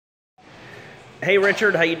Hey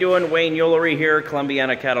Richard, how you doing? Wayne Ulery here,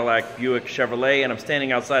 Columbiana, Cadillac, Buick, Chevrolet, and I'm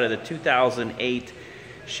standing outside of the 2008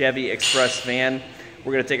 Chevy Express van.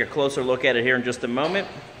 We're going to take a closer look at it here in just a moment.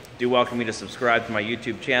 Do welcome me to subscribe to my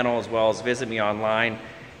YouTube channel, as well as visit me online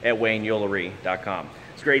at wayneulery.com.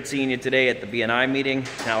 It's great seeing you today at the B&I meeting.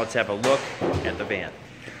 Now let's have a look at the van.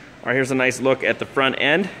 All right, here's a nice look at the front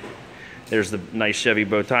end. There's the nice Chevy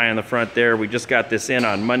bow tie on the front there. We just got this in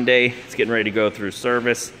on Monday. It's getting ready to go through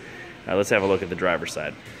service. Let's have a look at the driver's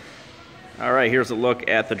side. All right, here's a look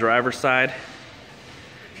at the driver's side.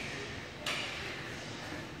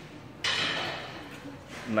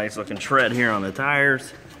 Nice looking tread here on the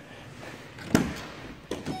tires.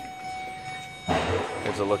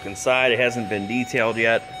 There's a look inside. It hasn't been detailed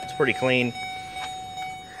yet. It's pretty clean.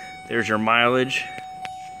 There's your mileage.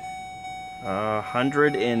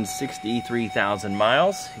 163,000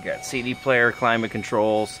 miles. You got CD player, climate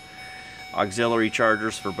controls, auxiliary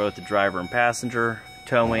chargers for both the driver and passenger,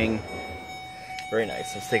 towing. Very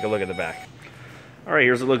nice. Let's take a look at the back. All right,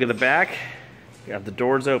 here's a look at the back. You got the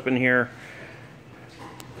doors open here.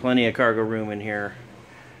 Plenty of cargo room in here.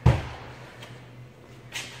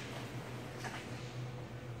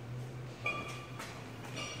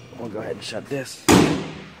 We'll go ahead and shut this.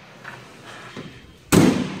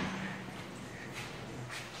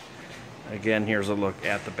 Again, here's a look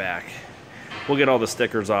at the back. We'll get all the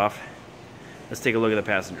stickers off. Let's take a look at the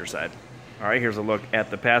passenger side. All right, here's a look at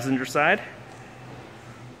the passenger side.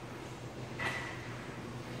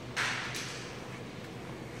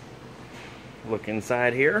 Look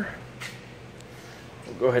inside here.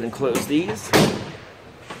 We'll go ahead and close these.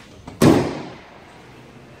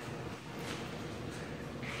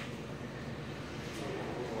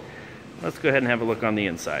 Let's go ahead and have a look on the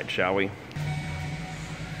inside, shall we?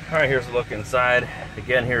 All right, here's a look inside.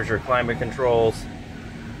 Again, here's your climate controls,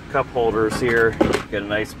 cup holders here. Got a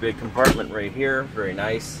nice big compartment right here, very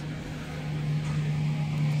nice.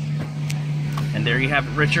 And there you have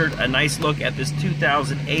it, Richard, a nice look at this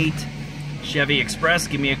 2008 Chevy Express.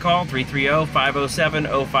 Give me a call,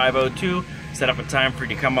 330-507-0502. Set up a time for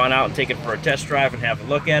you to come on out and take it for a test drive and have a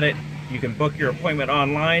look at it. You can book your appointment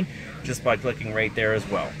online just by clicking right there as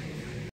well.